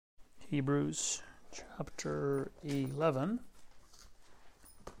Hebrews chapter 11.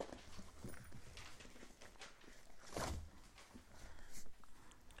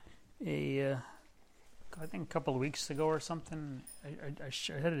 I think a couple of weeks ago or something, I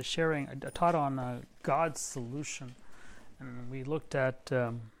had a sharing. I taught on God's solution, and we looked at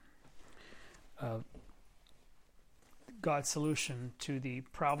God's solution to the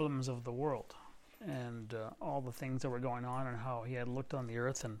problems of the world and all the things that were going on, and how He had looked on the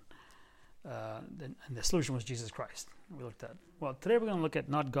earth, and the solution was Jesus Christ. We looked at. Well, today we're going to look at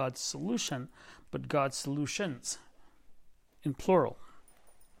not God's solution, but God's solutions, in plural.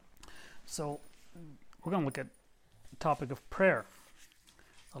 So we're going to look at the topic of prayer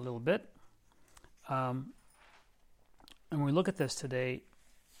a little bit. And when we look at this today,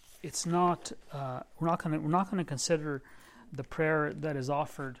 it's not we're not going to consider the prayer that is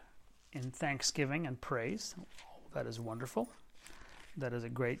offered in thanksgiving and praise. That is wonderful. That is a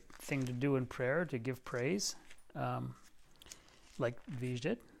great thing to do in prayer, to give praise, like Vij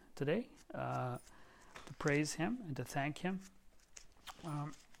did today, to praise Him and to thank Him.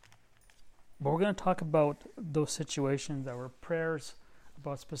 But we're going to talk about those situations that were prayers,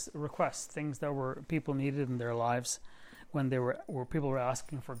 about specific requests, things that were people needed in their lives when they were where people were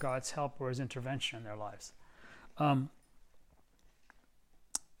asking for God's help or His intervention in their lives.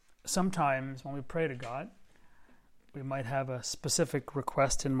 Sometimes when we pray to God, we might have a specific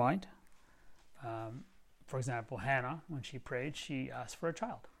request in mind. For example, Hannah, when she prayed, she asked for a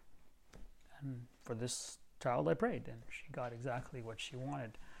child. And for this child I prayed, and she got exactly what she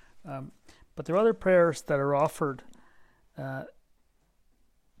wanted. But there are other prayers that are offered that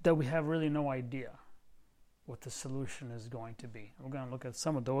we have really no idea what the solution is going to be. We're going to look at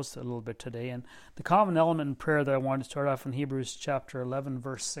some of those a little bit today. And the common element in prayer that I want to start off in Hebrews chapter 11,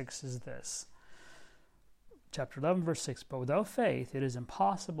 verse 6 is this. Chapter 11, verse 6, but without faith it is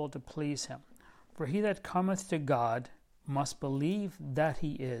impossible to please Him. For he that cometh to God must believe that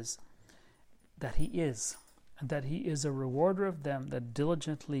He is, and that He is a rewarder of them that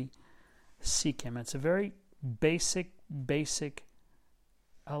diligently seek Him. It's a very basic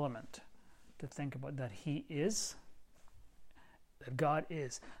element to think about, that He is, that God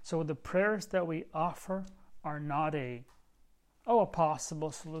is. So the prayers that we offer are not a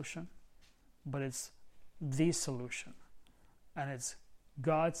possible solution, but it's the solution. And it's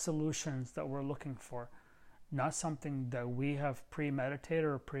God's solutions that we're looking for, not something that we have premeditated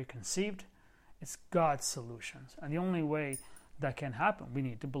or preconceived. It's God's solutions. And the only way that can happen, we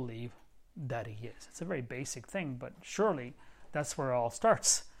need to believe that He is. It's a very basic thing, but surely that's where it all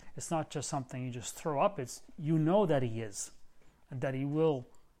starts. It's not just something you just throw up. It's you know that He is, and that He will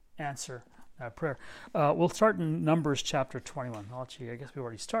answer that prayer. We'll start in Numbers chapter 21. Actually, I guess we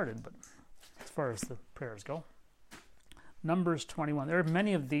already started, but as far as the prayers go. Numbers 21. There are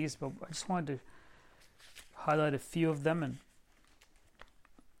many of these, but I just wanted to highlight a few of them and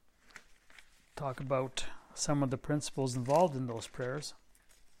talk about some of the principles involved in those prayers.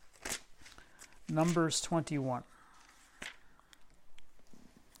 Numbers 21.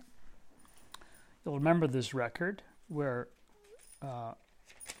 You'll remember this record where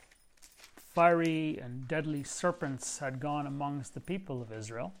fiery and deadly serpents had gone amongst the people of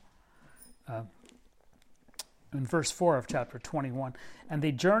Israel. In verse 4 of chapter 21, and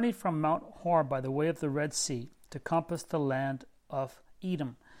they journeyed from Mount Hor by the way of the Red Sea to compass the land of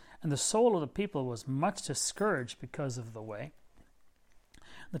Edom. And the soul of the people was much discouraged because of the way.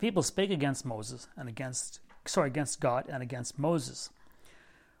 The people spake against Moses and against God and against Moses.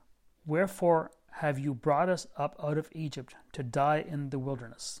 Wherefore have you brought us up out of Egypt to die in the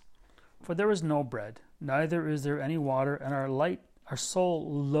wilderness? For there is no bread, neither is there any water, and our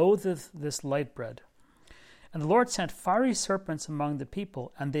soul loatheth this light bread. And the Lord sent fiery serpents among the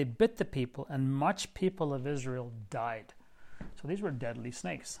people, and they bit the people, and much people of Israel died. So these were deadly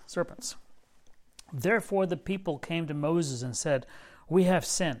snakes, serpents. Therefore the people came to Moses and said, we have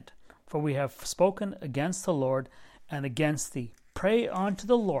sinned, for we have spoken against the Lord and against thee. Pray unto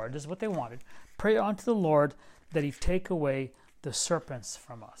the Lord, this is what they wanted, pray unto the Lord that He take away the serpents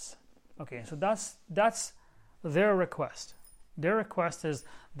from us. Okay, so that's their request. Their request is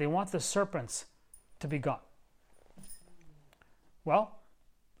they want the serpents to be gone. Well,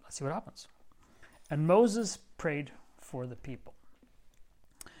 let's see what happens. And Moses prayed for the people.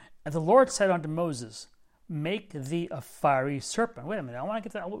 And the Lord said unto Moses, make thee a fiery serpent. Wait a minute,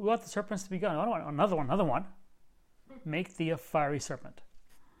 we want the serpents to be gone. I want another one. Make thee a fiery serpent.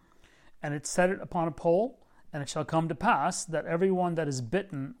 And it set it upon a pole, and it shall come to pass that every one that is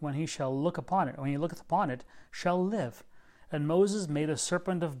bitten, when he looketh upon it, shall live. And Moses made a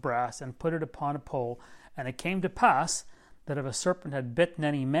serpent of brass, and put it upon a pole. And it came to pass that if a serpent had bitten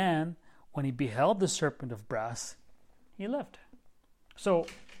any man, when he beheld the serpent of brass, he lived. So,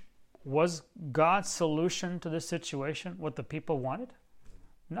 was God's solution to this situation what the people wanted?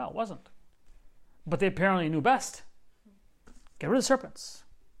 No, it wasn't. But they apparently knew best. Get rid of the serpents.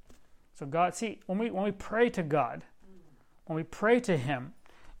 So God, see, when we pray to God, when we pray to Him,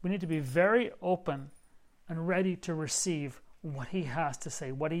 we need to be very open and ready to receive what He has to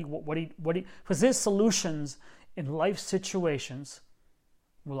say. Because His solutions in life situations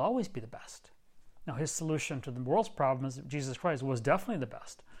will always be the best. Now, His solution to the world's problems, Jesus Christ, was definitely the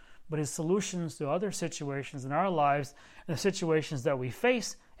best. But His solutions to other situations in our lives and the situations that we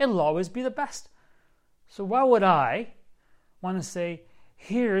face, it'll always be the best. So why would I want to say,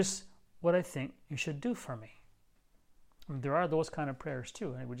 here's what I think you should do for me? I mean, there are those kind of prayers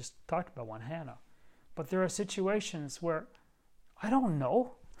too. And we just talked about one, Hannah. But there are situations where I don't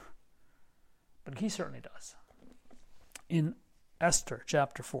know, but He certainly does. In Esther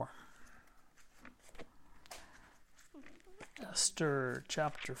chapter 4. Esther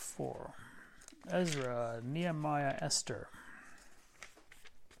chapter 4. Ezra, Nehemiah, Esther.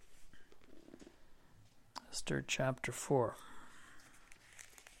 Esther chapter 4.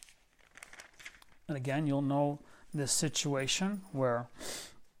 And again, you'll know this situation where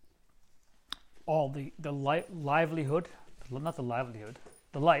all the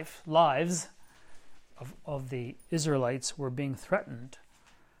lives of the Israelites were being threatened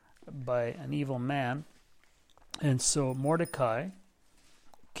by an evil man. And so Mordecai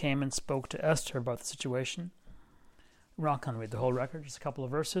came and spoke to Esther about the situation. We're not going to read the whole record, just a couple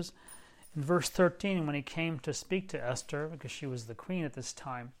of verses. In verse 13, when he came to speak to Esther, because she was the queen at this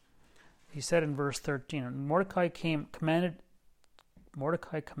time, he said in verse 13, and Mordecai commanded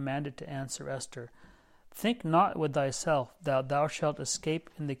to answer Esther, think not with thyself that thou shalt escape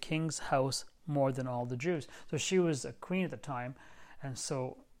in the king's house more than all the Jews. So she was a queen at the time, and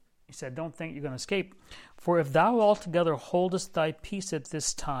so he said, don't think you're going to escape. For if thou altogether holdest thy peace at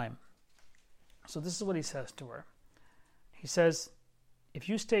this time. So this is what he says to her. He says, if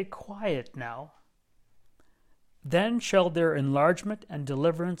you stay quiet now, then shall their enlargement and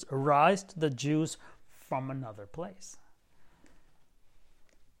deliverance arise to the Jews from another place.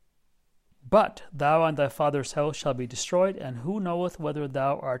 But thou and thy father's house shall be destroyed, and who knoweth whether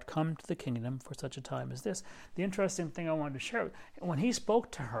thou art come to the kingdom for such a time as this? The interesting thing I wanted to share, when he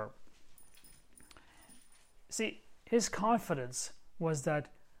spoke to her, see, his confidence was that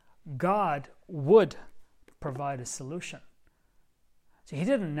God would provide a solution. See, he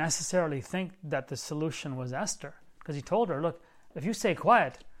didn't necessarily think that the solution was Esther, because he told her, look, if you stay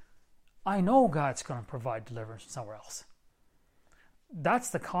quiet, I know God's going to provide deliverance somewhere else. That's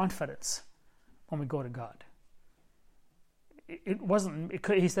the confidence when we go to God. It wasn't,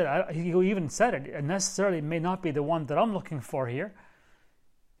 he said, he even said it necessarily may not be the one that I'm looking for here,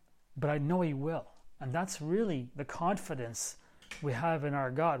 but I know He will. And that's really the confidence we have in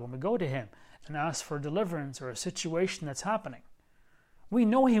our God when we go to Him and ask for deliverance or a situation that's happening. We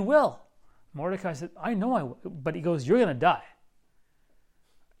know He will. Mordecai said, I know I will. But he goes, you're going to die.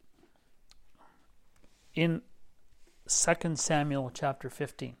 In 2 Samuel chapter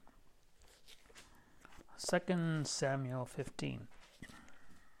 15. 2 Samuel 15.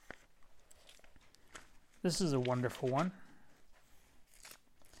 This is a wonderful one.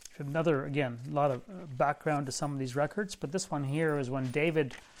 Another, again, a lot of background to some of these records, but this one here is when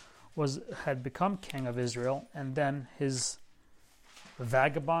David had become king of Israel, and then his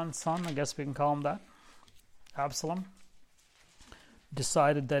vagabond son, I guess we can call him that, Absalom,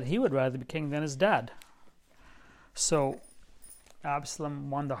 decided that he would rather be king than his dad. So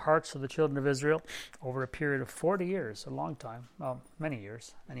Absalom won the hearts of the children of Israel over a period of 40 years, a long time, well, many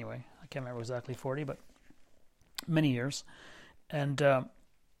years anyway. I can't remember exactly 40, but many years. And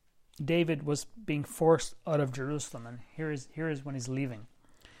David was being forced out of Jerusalem, and here is when he's leaving.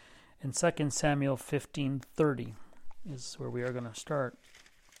 In 2 Samuel 15:30 is where we are going to start.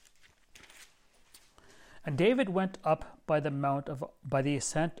 And David went up by the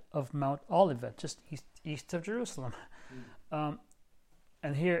ascent of Mount Olivet, just east of Jerusalem.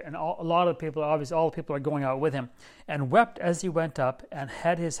 And here, a lot of people, obviously all the people are going out with him, and wept as he went up, and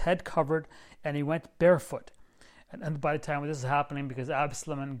had his head covered, and he went barefoot. And by the time this is happening, because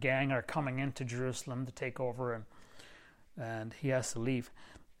Absalom and gang are coming into Jerusalem to take over, and he has to leave.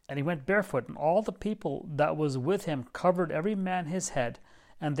 And he went barefoot, and all the people that was with him covered every man his head,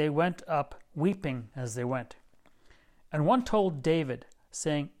 and they went up weeping as they went. And one told David,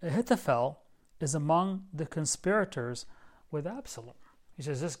 saying, Ahithophel is among the conspirators with Absalom. He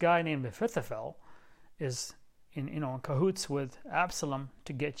says, this guy named Ahithophel is in cahoots with Absalom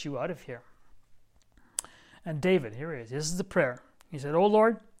to get you out of here. And David, here he is. This is the prayer. He said, O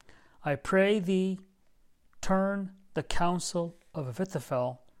Lord, I pray thee, turn the counsel of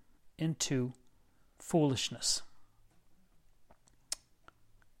Ahithophel into foolishness.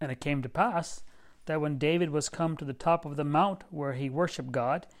 And it came to pass that when David was come to the top of the mount where he worshipped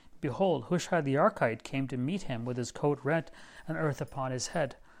God, behold, Hushai the Archite came to meet him with his coat rent and earth upon his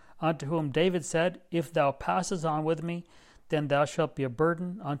head. Unto whom David said, If thou passest on with me, then thou shalt be a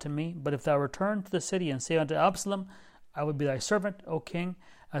burden unto me. But if thou return to the city and say unto Absalom, I will be thy servant, O king,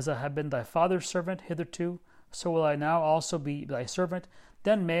 as I have been thy father's servant hitherto, so will I now also be thy servant.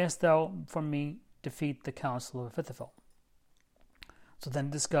 Then mayest thou from me defeat the counsel of Ahithophel. So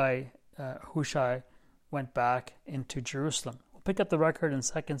then this guy, Hushai, went back into Jerusalem. We'll pick up the record in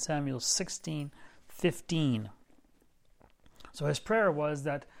 2 Samuel 16:15. So his prayer was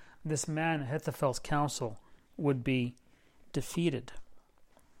that this man, Ahithophel's counsel, would be defeated.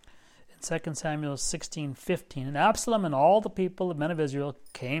 In 2 Samuel 16:15, and Absalom and all the people, the men of Israel,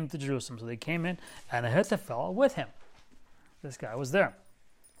 came to Jerusalem. So they came in, and Ahithophel with him. This guy was there.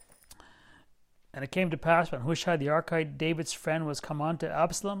 And it came to pass when Hushai the Archite, David's friend, was come unto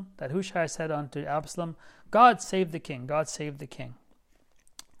Absalom, that Hushai said unto Absalom, God save the king, God save the king.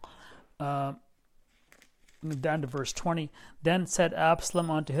 Down to verse 20. Then said Absalom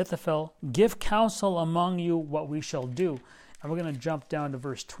unto Ahithophel, Give counsel among you what we shall do. And we're going to jump down to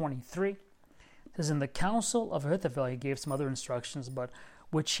verse 23. It says, In the counsel of Ahithophel, he gave some other instructions, but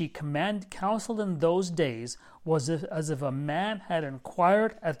which he counseled in those days was as if a man had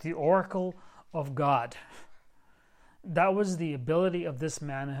inquired at the oracle of God. That was the ability of this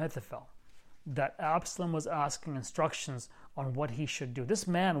man Ahithophel, that Absalom was asking instructions on what he should do. This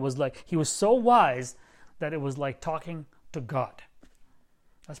man was he was so wise that it was like talking to God.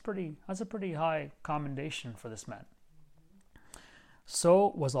 That's a pretty high commendation for this man.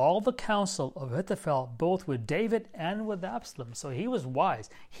 So was all the counsel of Ahithophel, both with David and with Absalom. So he was wise.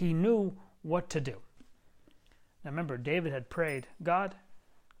 He knew what to do. Now remember, David had prayed, God,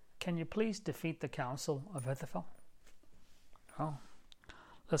 can you please defeat the counsel of Ahithophel? Oh,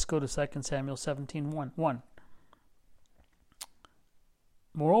 let's go to 2 Samuel 17:1.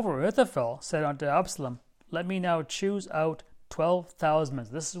 Moreover, Ahithophel said unto Absalom, Let me now choose out 12,000 men.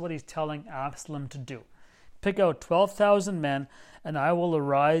 This is what he's telling Absalom to do. Pick out 12,000 men, and I will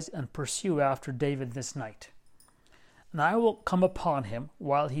arise and pursue after David this night. And I will come upon him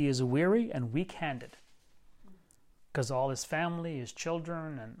while he is weary and weak-handed, because all his family, his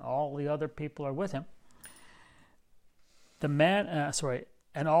children, and all the other people are with him.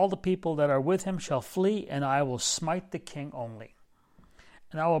 And all the people that are with him shall flee, and I will smite the king only.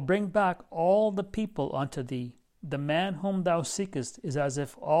 And I will bring back all the people unto thee. The man whom thou seekest is as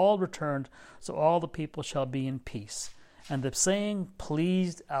if all returned, so all the people shall be in peace. And the saying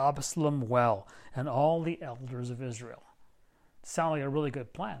pleased Absalom well, and all the elders of Israel. It sounded like a really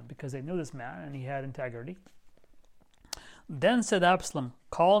good plan, because they knew this man, and he had integrity. Then said Absalom,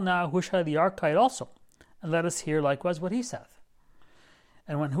 Call now Hushai the Archite also, and let us hear likewise what he saith.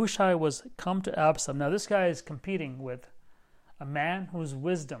 And when Hushai was come to Absalom, now this guy is competing with a man whose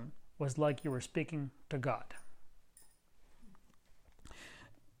wisdom was like you were speaking to God.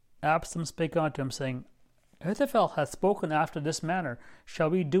 Absalom spake unto him, saying, Ahithophel hath spoken after this manner. Shall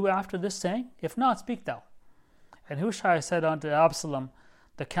we do after this saying? If not, speak thou. And Hushai said unto Absalom,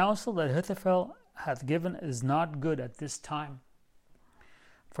 The counsel that Ahithophel hath given is not good at this time.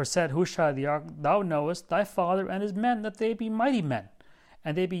 For said Hushai the Archite, Thou knowest thy father and his men, that they be mighty men,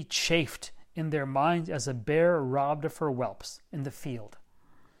 and they be chafed in their minds as a bear robbed of her whelps in the field.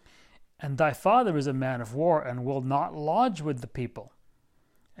 And thy father is a man of war, and will not lodge with the people.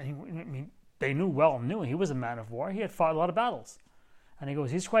 And they knew he was a man of war. He had fought a lot of battles. And he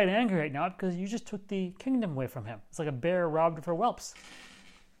goes, he's quite angry right now because you just took the kingdom away from him. It's like a bear robbed of her whelps,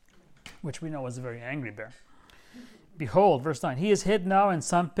 which we know was a very angry bear. Behold, verse 9, he is hid now in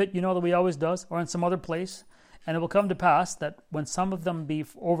some pit, you know that he always does, or in some other place. And it will come to pass that when some of them be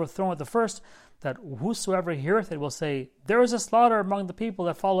overthrown at the first, that whosoever heareth it will say, There is a slaughter among the people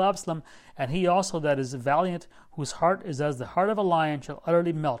that follow Absalom, and he also that is valiant, whose heart is as the heart of a lion, shall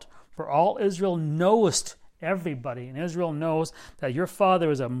utterly melt. For all Israel knowest, everybody in Israel knows, that your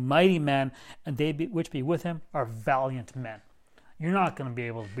father is a mighty man, and they which be with him are valiant men. You're not going to be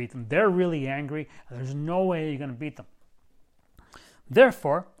able to beat them. They're really angry, and there's no way you're going to beat them.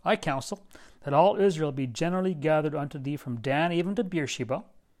 Therefore, I counsel that all Israel be generally gathered unto thee from Dan even to Beersheba,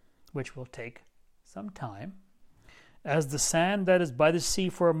 which will take some time, as the sand that is by the sea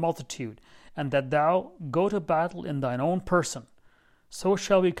for a multitude, and that thou go to battle in thine own person. So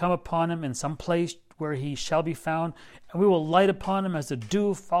shall we come upon him in some place where he shall be found, and we will light upon him as the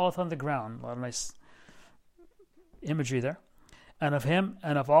dew falleth on the ground. A lot of nice imagery there. and of him,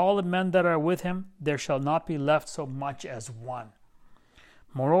 and of all the men that are with him, there shall not be left so much as one.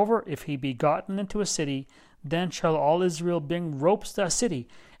 Moreover, if he be gotten into a city, then shall all Israel bring ropes to that city,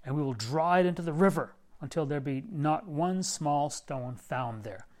 and we will draw it into the river, until there be not one small stone found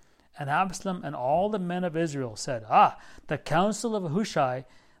there. And Absalom and all the men of Israel said, the counsel of Hushai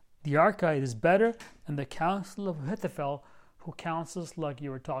the Archite is better than the counsel of Ahithophel, who counsels like you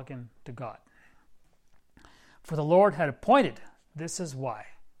were talking to God. For the Lord had appointed, this is why,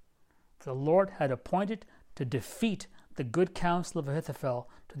 for the Lord had appointed to defeat the good counsel of Ahithophel,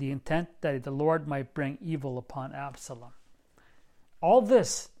 to the intent that the Lord might bring evil upon Absalom. All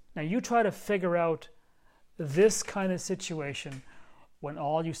this, now you try to figure out this kind of situation when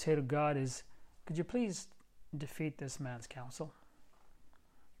all you say to God is, could you please defeat this man's counsel?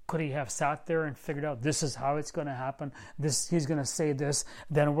 Could he have sat there and figured out this is how it's going to happen? He's going to say this,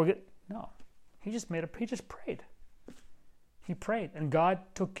 then we're going to... No. He just prayed. He prayed, and God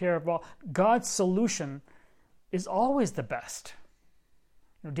took care of all. God's solution is always the best.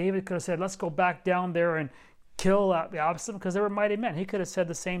 David could have said, let's go back down there and kill Absalom, because they were mighty men. He could have said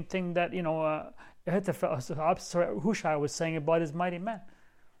the same thing that, Hushai was saying about his mighty men.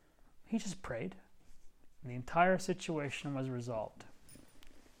 He just prayed, and the entire situation was resolved.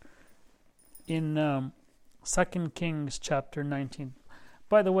 In 2 Kings chapter 19,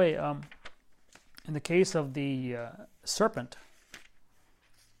 by the way, in the case of the serpent,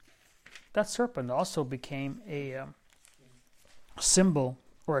 that serpent also became a symbol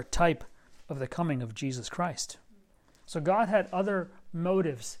or a type of the coming of Jesus Christ. So God had other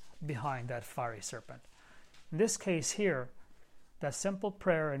motives behind that fiery serpent. In this case here, that simple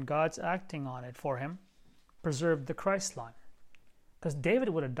prayer and God's acting on it for him preserved the Christ line. Because David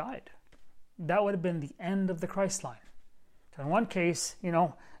would have died. That would have been the end of the Christ line. So in one case,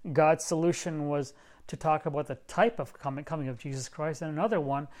 God's solution was to talk about the type of coming of Jesus Christ, and another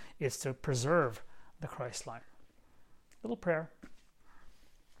one is to preserve the Christ line. Little prayer.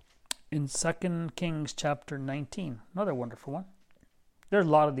 In 2 Kings chapter 19, another wonderful one. There's a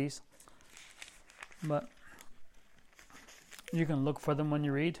lot of these, but you can look for them when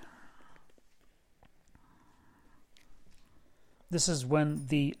you read. This is when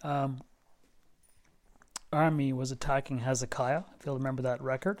the army was attacking Hezekiah, if you'll remember that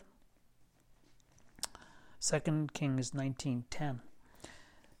record. 2 Kings 19:10.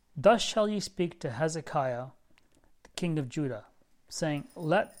 Thus shall ye speak to Hezekiah, the king of Judah, saying,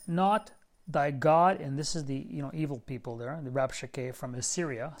 let not thy God, and this is the evil people there, the Rabshakeh from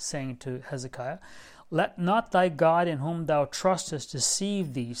Assyria, saying to Hezekiah, let not thy God in whom thou trustest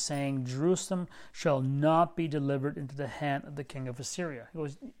deceive thee, saying, Jerusalem shall not be delivered into the hand of the king of Assyria. He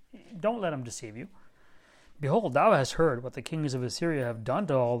goes, don't let him deceive you. Behold, thou hast heard what the kings of Assyria have done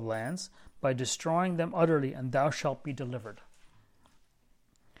to all the lands, by destroying them utterly, and thou shalt be delivered.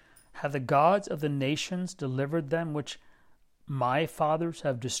 Have the gods of the nations delivered them which my fathers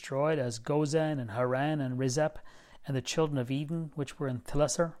have destroyed, as Gozan and Haran and Rezeph, and the children of Eden which were in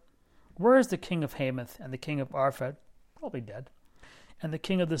Telassar? Where is the king of Hamath and the king of Arphad? Probably dead. And the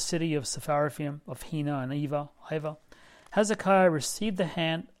king of the city of Sepharvaim, of Hena and Iva? Hezekiah received the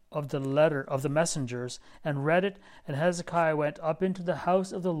hand of the letter of the messengers and read it, and Hezekiah went up into the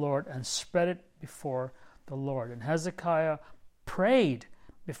house of the Lord and spread it before the Lord. And Hezekiah prayed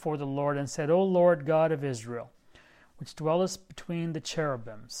before the Lord and said, O Lord God of Israel, which dwellest between the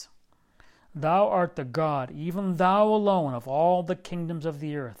cherubims, thou art the God, even thou alone, of all the kingdoms of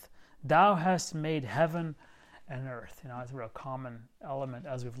the earth. Thou hast made heaven and earth. It's a real common element,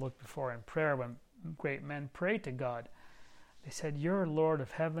 as we've looked before in prayer, when great men pray to God. They said, you're Lord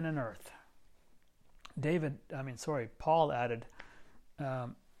of heaven and earth. Paul added,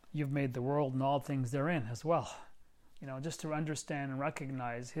 you've made the world and all things therein as well. Just to understand and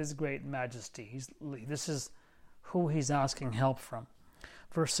recognize his great majesty. This is who he's asking help from.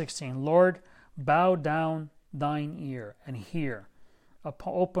 Verse 16, Lord, bow down thine ear and hear.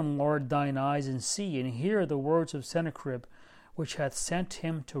 Open, Lord, thine eyes and see, and hear the words of Sennacherib, which hath sent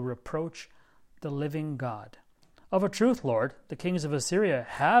him to reproach the living God. Of a truth, Lord, the kings of Assyria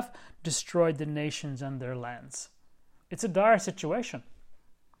have destroyed the nations and their lands. It's a dire situation.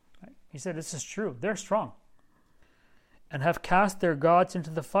 Right? He said, this is true. They're strong. And have cast their gods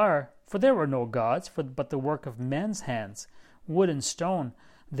into the fire, for there were no gods, but the work of men's hands, wood and stone.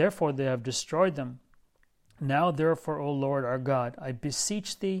 Therefore they have destroyed them. Now therefore, O Lord our God, I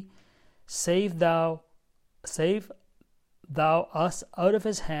beseech thee, save thou us out of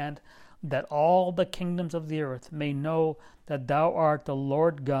his hand, that all the kingdoms of the earth may know that thou art the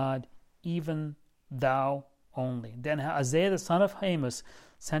Lord God, even thou only. Then Isaiah the son of Amos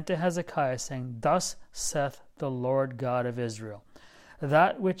sent to Hezekiah, saying, Thus saith the Lord God of Israel,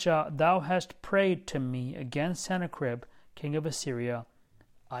 that which thou hast prayed to me against Sennacherib, king of Assyria,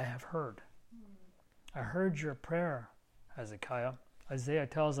 I have heard. I heard your prayer, Hezekiah. Isaiah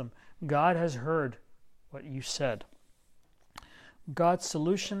tells him, God has heard what you said. God's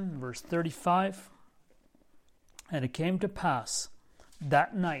solution, verse 35, and it came to pass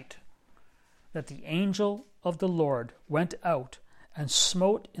that night that the angel of the Lord went out and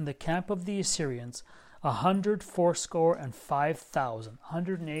smote in the camp of the Assyrians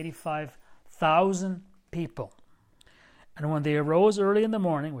 185,000 people. And when they arose early in the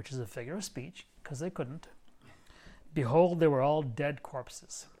morning, which is a figure of speech, because they couldn't, behold, they were all dead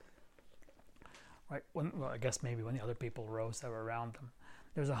corpses. Right? I guess maybe when the other people rose that were around them.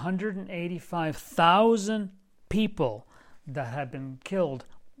 There's 185,000 people that had been killed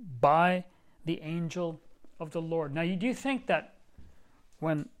by the angel of the Lord. Now, do you think that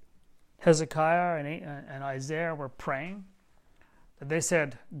when Hezekiah and Isaiah were praying, that they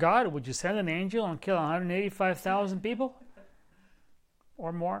said, God, would you send an angel and kill 185,000 people?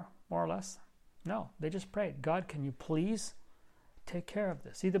 Or more or less? No, they just prayed, God, can you please take care of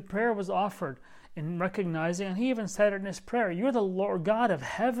this? See, the prayer was offered in recognizing, and he even said it in his prayer, you're the Lord God of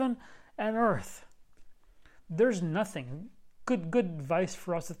heaven and earth. There's nothing, good advice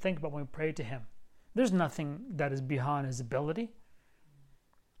for us to think about when we pray to him. There's nothing that is beyond his ability.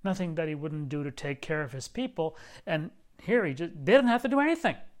 Nothing that he wouldn't do to take care of his people. And here they didn't have to do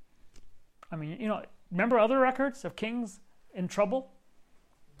anything. I mean, remember other records of kings in trouble?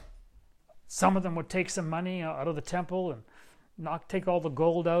 Some of them would take some money out of the temple and take all the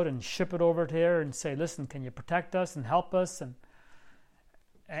gold out and ship it over there and say, listen, can you protect us and help us?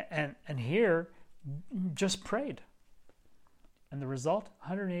 And here, just prayed. And the result,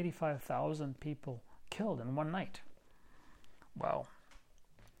 185,000 people killed in one night. Wow.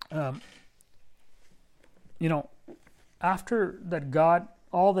 After that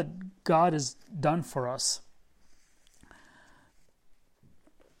all that God has done for us,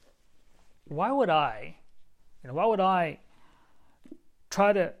 why would I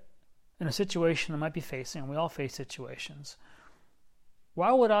try to, in a situation I might be facing, and we all face situations,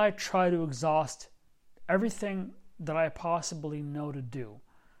 why would I try to exhaust everything that I possibly know to do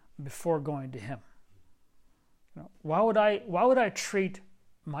before going to him? Why would I treat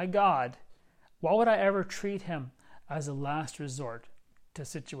my God, why would I ever treat him as a last resort to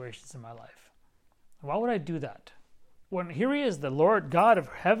situations in my life? Why would I do that? When here he is, the Lord God of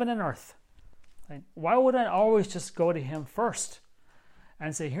heaven and earth. Why would I always just go to him first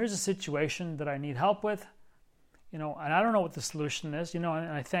and say, here's a situation that I need help with, and I don't know what the solution is, and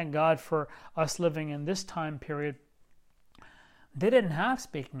I thank God for us living in this time period. They didn't have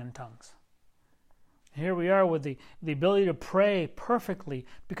speaking in tongues. Here we are with the ability to pray perfectly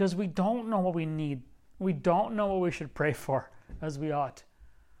because we don't know what we need. We don't know what we should pray for as we ought.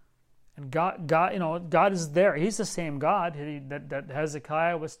 And God is there. He's the same God that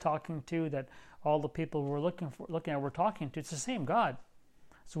Hezekiah was talking to, that all the people were looking at were talking to. It's the same God.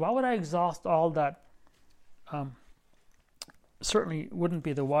 So why would I exhaust all that? Certainly wouldn't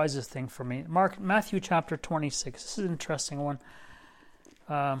be the wisest thing for me. Matthew chapter 26. This is an interesting one.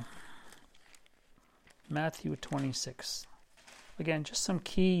 Matthew 26. Again, just some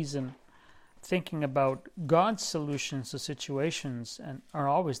keys and thinking about God's solutions to situations and are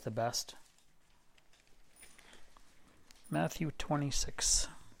always the best. Matthew 26.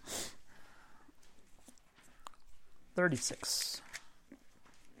 36.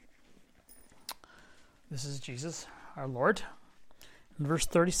 This is Jesus, our Lord. In verse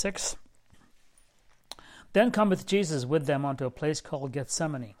 36. Then cometh Jesus with them unto a place called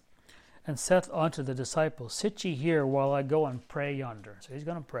Gethsemane, and saith unto the disciples, sit ye here while I go and pray yonder. So he's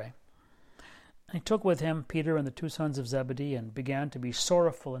going to pray. And he took with him Peter and the two sons of Zebedee, and began to be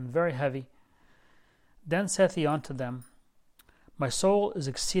sorrowful and very heavy. Then saith he unto them, my soul is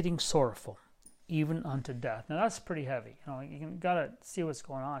exceeding sorrowful, even unto death. Now that's pretty heavy. You got to see what's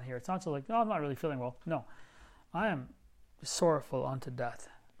going on here. It's not so like, I'm not really feeling well. No, I am sorrowful unto death.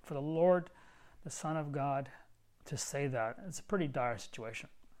 For the Lord, the Son of God, to say that, it's a pretty dire situation.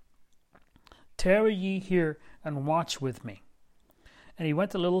 Tarry ye here and watch with me. And he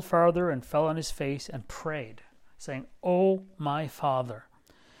went a little farther and fell on his face and prayed, saying, O my Father,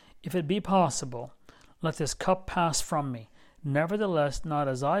 if it be possible, let this cup pass from me. Nevertheless, not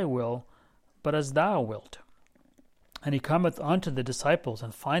as I will, but as thou wilt. And he cometh unto the disciples,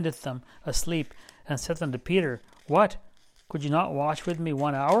 and findeth them asleep, and saith unto Peter, what? Could ye not watch with me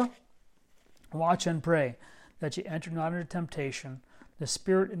 1 hour? Watch and pray, that ye enter not into temptation. The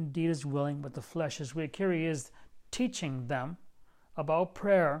spirit indeed is willing, but the flesh is weak. Here he is teaching them about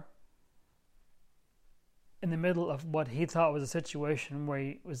prayer in the middle of what he thought was a situation where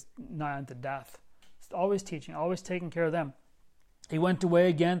he was nigh unto death. Always teaching, always taking care of them. He went away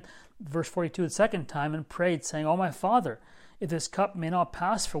again, verse 42, the second time, and prayed, saying, O my Father, if this cup may not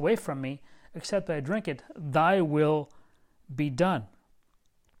pass away from me, except I drink it, thy will be done.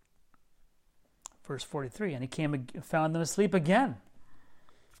 Verse 43, and he came and found them asleep again,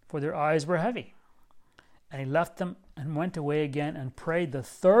 for their eyes were heavy. And he left them and went away again and prayed the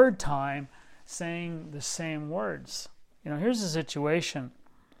third time, saying the same words. Here's the situation.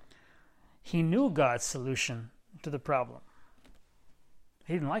 He knew God's solution to the problem.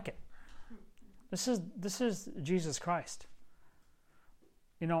 He didn't like it. This is Jesus Christ.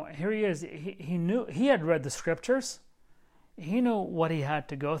 Here he is. He knew, he had read the scriptures. He knew what he had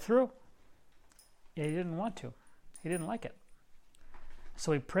to go through. Yet he didn't want to. He didn't like it.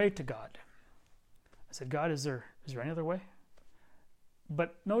 So he prayed to God. I said, God, is there any other way?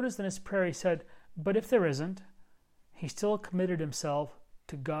 But notice in his prayer he said, but if there isn't, he still committed himself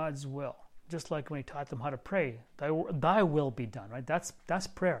to God's will. Just like when he taught them how to pray, thy will be done, right? That's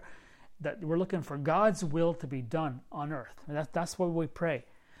prayer. That we're looking for God's will to be done on earth. That's what we pray.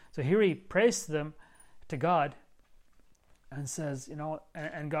 So here he prays to them, to God, and says,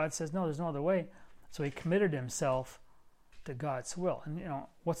 and God says, no, there's no other way. So he committed himself to God's will. And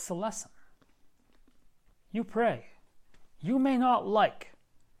what's the lesson? You pray. You may not like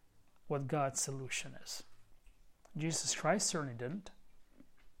what God's solution is. Jesus Christ certainly didn't.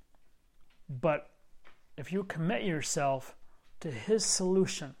 But if you commit yourself to his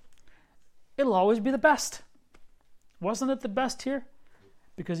solution, it'll always be the best. Wasn't it the best here?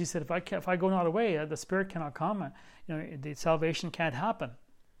 Because he said, if I go not away, the Spirit cannot come. The salvation can't happen.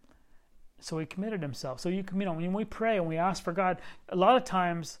 So he committed himself. So when we pray and we ask for God, a lot of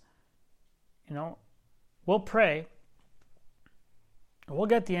times, we'll pray, and we'll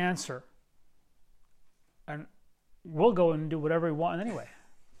get the answer, and we'll go and do whatever we want anyway.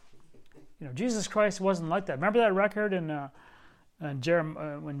 Jesus Christ wasn't like that. Remember that record in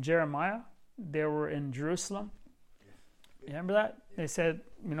when Jeremiah, they were in Jerusalem? You remember that? They said,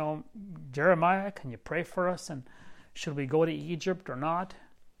 Jeremiah, can you pray for us? And should we go to Egypt or not?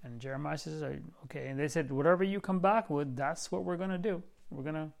 And Jeremiah says, okay. And they said, whatever you come back with, that's what we're going to do. We're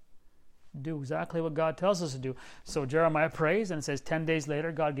going to do exactly what God tells us to do. So Jeremiah prays, and it says 10 days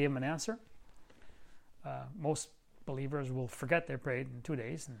later, God gave him an answer. Most believers will forget they prayed in 2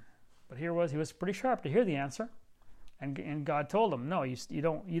 days. But he was pretty sharp to hear the answer. And God told him, no, you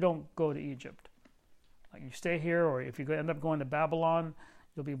don't go to Egypt. Like, you stay here, or if you end up going to Babylon,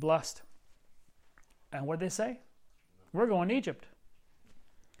 you'll be blessed. And what did they say? We're going to Egypt.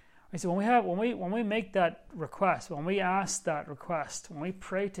 I said, when we make that request, when we ask that request, when we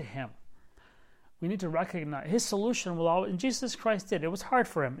pray to him, we need to recognize his solution will always, and Jesus Christ did. It was hard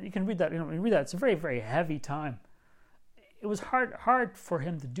for him. You can read that. It's a very, very heavy time. It was hard for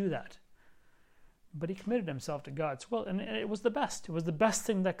him to do that. But he committed himself to God's will, and it was the best. It was the best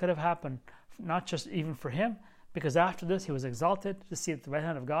thing that could have happened, not just even for him, because after this he was exalted to see at the right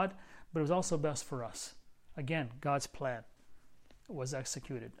hand of God, but it was also best for us. Again, God's plan was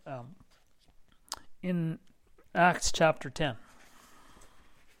executed. In Acts chapter 10.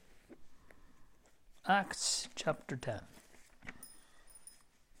 Acts chapter 10.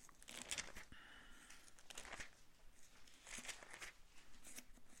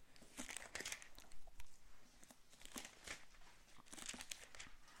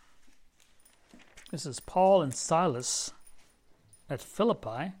 This is Paul and Silas at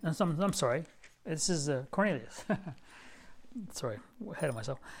Philippi. I'm sorry. This is Cornelius. Sorry, ahead of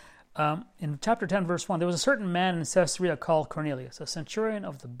myself. In chapter 10, verse 1, there was a certain man in Caesarea called Cornelius, a centurion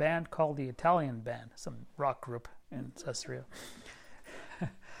of the band called the Italian Band, some rock group in Caesarea.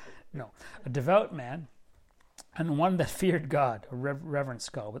 No, a devout man, and one that feared God, or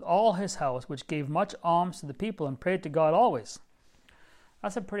reverenced God, with all his house, which gave much alms to the people and prayed to God always.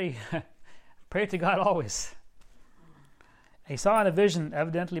 That's a pretty... Pray to God always. He saw in a vision,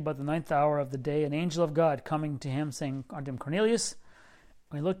 evidently about the 9th hour of the day, an angel of God coming to him, saying unto him, Cornelius.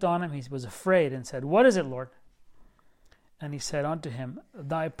 When he looked on him, he was afraid and said, What is it, Lord? And he said unto him,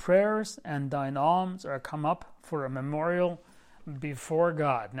 Thy prayers and thine alms are come up for a memorial before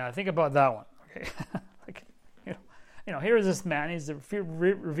God. Now think about that one. Okay, here is this man. He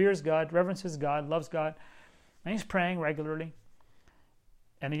reveres God, reverences God, loves God, and he's praying regularly.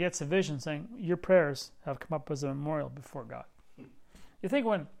 And he gets a vision saying, your prayers have come up as a memorial before God. You think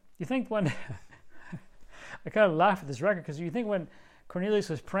when I kind of laugh at this record, because you think when Cornelius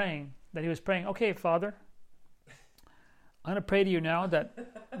was praying, that he was praying, okay, Father, I'm going to pray to you now that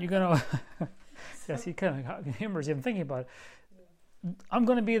you're going to, yes, he kind of humors him thinking about it. I'm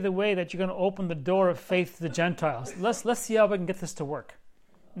going to be the way that you're going to open the door of faith to the Gentiles. Let's see how we can get this to work.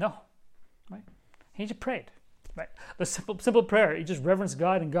 No, right? He just prayed, right? The simple prayer. He just reverenced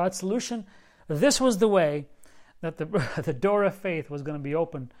God and God's solution. This was the way that the door of faith was going to be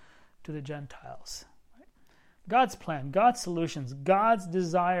opened to the Gentiles. Right? God's plan, God's solutions, God's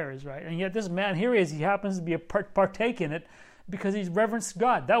desires, right? And yet this man, here he is, he happens to be a partake in it because he's reverenced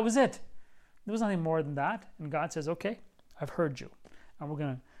God. That was it. There was nothing more than that. And God says, okay, I've heard you. And we're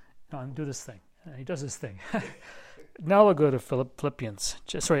going to do this thing. And he does this thing. Now we'll go to Philippians.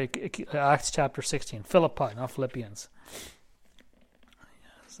 Acts chapter 16. Philippi, not Philippians.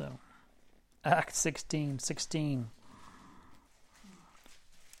 So, Acts 16.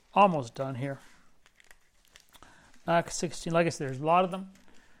 Almost done here. Acts 16. Like I said, there's a lot of them.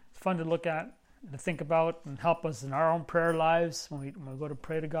 It's fun to look at, to think about, and help us in our own prayer lives when we go to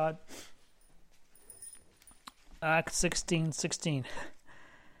pray to God. Acts 16.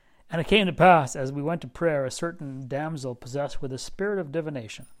 And it came to pass, as we went to prayer, a certain damsel possessed with a spirit of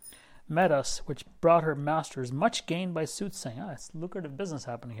divination met us, which brought her masters much gain by soothsaying. It's lucrative business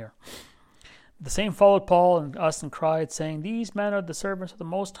happening here. The same followed Paul and us and cried, saying, These men are the servants of the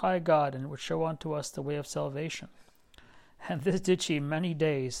Most High God, and would show unto us the way of salvation. And this did she many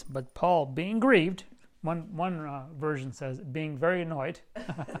days. But Paul, being grieved, one version says, being very annoyed,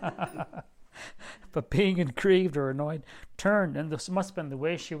 but being grieved or annoyed, turned, and this must have been the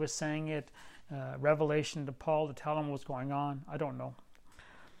way she was saying it, revelation to Paul to tell him what's going on. I don't know.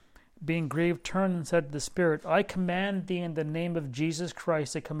 Being grieved, turned and said to the Spirit, I command thee in the name of Jesus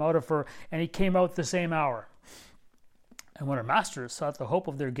Christ to come out of her. And he came out the same hour. And when her masters saw that the hope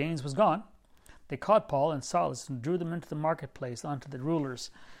of their gains was gone, they caught Paul and Silas and drew them into the marketplace unto the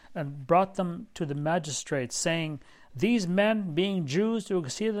rulers, and brought them to the magistrates, saying, These men, being Jews, do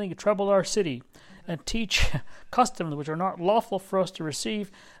exceedingly trouble our city, and teach customs which are not lawful for us to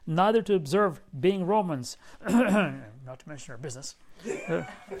receive, neither to observe, being Romans. Not to mention our business.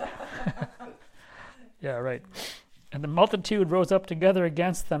 Yeah, right. And the multitude rose up together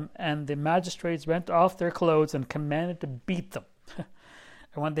against them, and the magistrates rent off their clothes and commanded to beat them.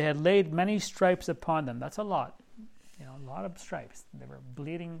 And when they had laid many stripes upon them, that's a lot, a lot of stripes. They were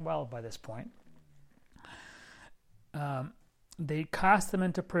bleeding well by this point. They cast them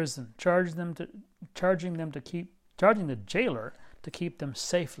into prison, charging the jailer to keep them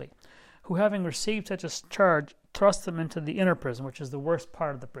safely, who, having received such a charge, thrust them into the inner prison, which is the worst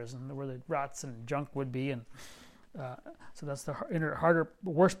part of the prison, where the rats and junk would be, and so that's the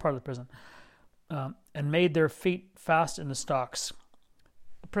worst part of the prison, and made their feet fast in the stocks.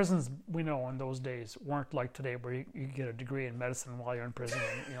 The prisons we know in those days weren't like today, where you get a degree in medicine while you're in prison.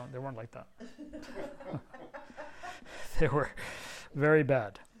 And, they weren't like that. They were very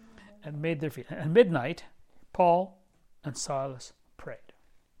bad, and made their feet. At midnight, Paul and Silas prayed.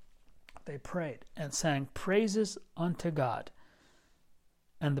 They prayed and sang praises unto God,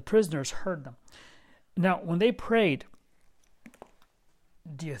 and the prisoners heard them. Now, when they prayed,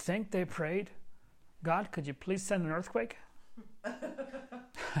 do you think they prayed, God, could you please send an earthquake?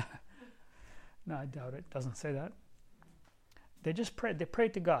 No, I doubt it. It doesn't say that. They just prayed. They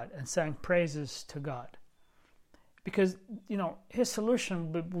prayed to God and sang praises to God. Because, his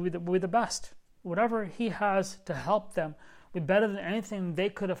solution would be the best. Whatever he has to help them would be better than anything they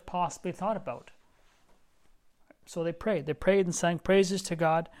could have possibly thought about. So they prayed. They prayed and sang praises to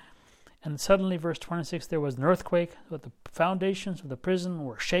God. And suddenly, verse 26, there was an earthquake, but the foundations of the prison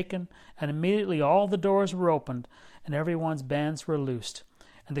were shaken, and immediately all the doors were opened, and everyone's bands were loosed.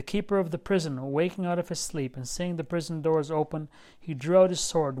 And the keeper of the prison, waking out of his sleep and seeing the prison doors open, he drew out his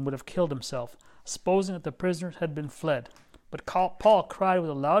sword and would have killed himself, supposing that the prisoners had been fled. But Paul cried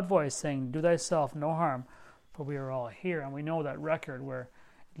with a loud voice, saying, Do thyself no harm, for we are all here. And we know that record where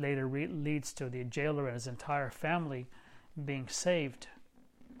it later leads to the jailer and his entire family being saved.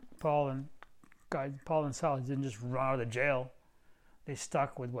 Paul and Silas didn't just run out of the jail. They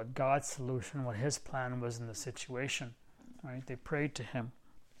stuck with what God's solution, what his plan was in the situation. Right? They prayed to him.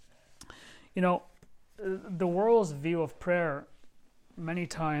 The world's view of prayer many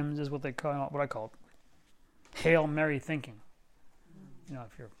times is what I call Hail Mary thinking.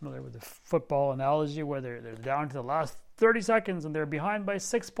 If you're familiar with the football analogy, where they're down to the last 30 seconds and they're behind by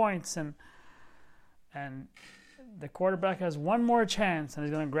 6 points, and the quarterback has one more chance, and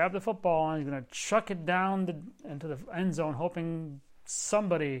he's going to grab the football and he's going to chuck it down into the end zone, hoping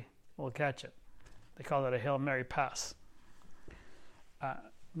somebody will catch it. They call that a Hail Mary pass.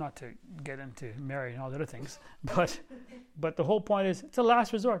 Not to get into Mary and all the other things, but the whole point is it's a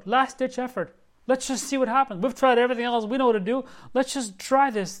last resort, last ditch effort. Let's just see what happens. We've tried everything else we know what to do. Let's just try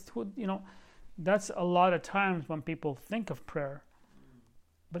this. That's a lot of times when people think of prayer.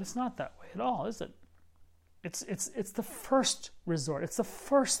 But it's not that way at all, is it? It's the first resort. It's the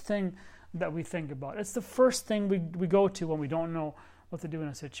first thing that we think about. It's the first thing we go to when we don't know what to do in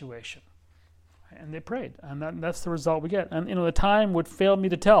a situation. And they prayed, and that's the result we get. And the time would fail me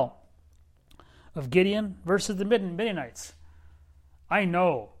to tell of Gideon versus the Midianites. I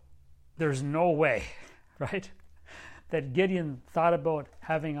know there's no way, right, that Gideon thought about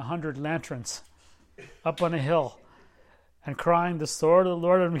having 100 lanterns up on a hill and crying, "The sword of the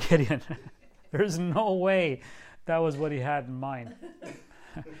Lord on Gideon." There's no way that was what he had in mind.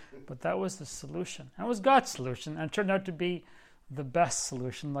 But that was the solution. And it was God's solution, and it turned out to be the best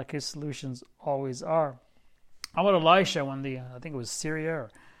solution, like his solutions always are. How about Elisha when I think it was Syria,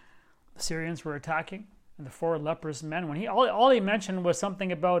 or the Syrians were attacking, and the 4 leprous men, when all he mentioned was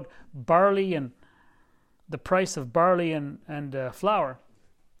something about barley and the price of barley and flour.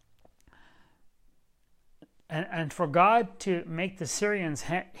 And for God to make the Syrians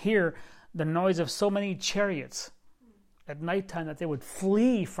hear the noise of so many chariots at nighttime that they would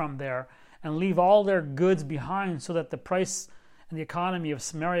flee from there and leave all their goods behind, so that the price and the economy of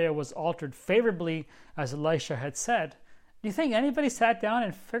Samaria was altered favorably, as Elisha had said. Do you think anybody sat down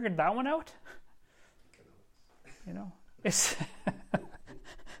and figured that one out? It's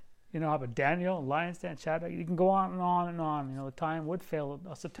how about Daniel, Lions Den, Shadrach? You can go on and on and on. The time would fail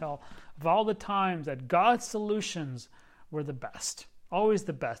us to tell of all the times that God's solutions were the best. Always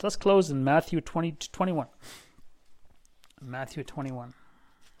the best. Let's close in Matthew 20-21. Matthew 21.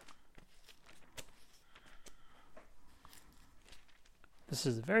 This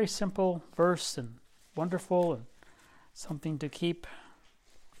is a very simple verse and wonderful, and something to keep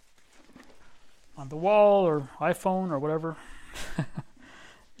on the wall or iPhone or whatever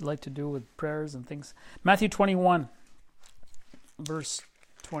you like to do with prayers and things. Matthew 21, verse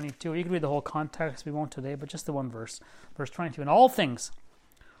 22. You can read the whole context. We won't today, but just the one verse. Verse 22. "In all things,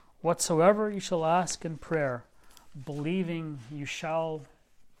 whatsoever you shall ask in prayer, believing you shall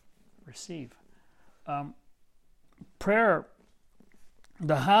receive." Prayer,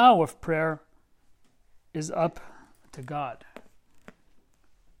 the how of prayer is up to God.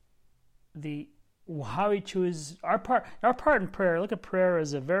 The how we choose our part in prayer. Look at prayer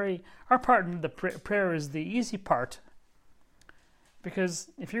as our part in the prayer is the easy part. Because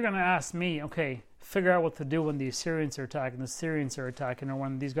if you're going to ask me, okay, figure out what to do when the Assyrians are attacking, the Syrians are attacking, or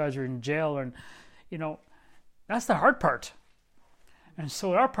when these guys are in jail, and that's the hard part. And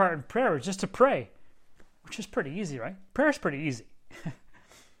so our part in prayer is just to pray, which is pretty easy, right? Prayer is pretty easy.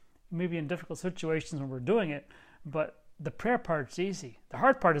 Maybe in difficult situations when we're doing it, but the prayer part's easy. The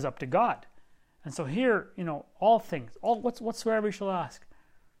hard part is up to God. And so here, all things, whatsoever we shall ask,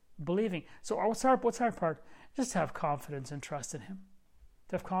 believing. So what's our part? Just to have confidence and trust in Him.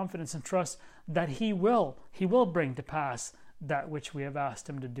 To have confidence and trust that He will bring to pass that which we have asked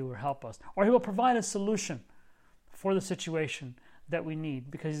Him to do or help us. Or He will provide a solution for the situation that we need,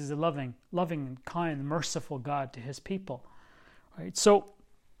 because He's a loving and kind, merciful God to His people. Right? So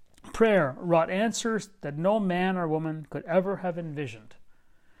prayer wrought answers that no man or woman could ever have envisioned.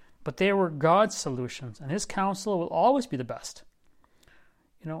 But they were God's solutions, and His counsel will always be the best.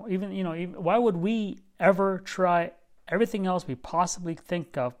 Even why would we ever try everything else we possibly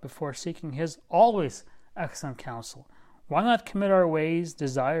think of before seeking His always excellent counsel? Why not commit our ways,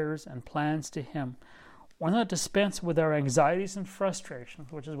 desires, and plans to Him? Why not dispense with our anxieties and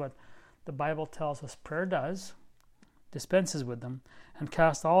frustrations, which is what the Bible tells us prayer does, dispenses with them, and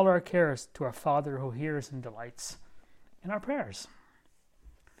cast all our cares to our Father who hears and delights in our prayers.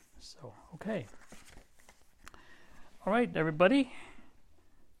 So, okay. All right, everybody.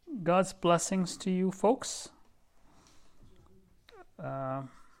 God's blessings to you folks.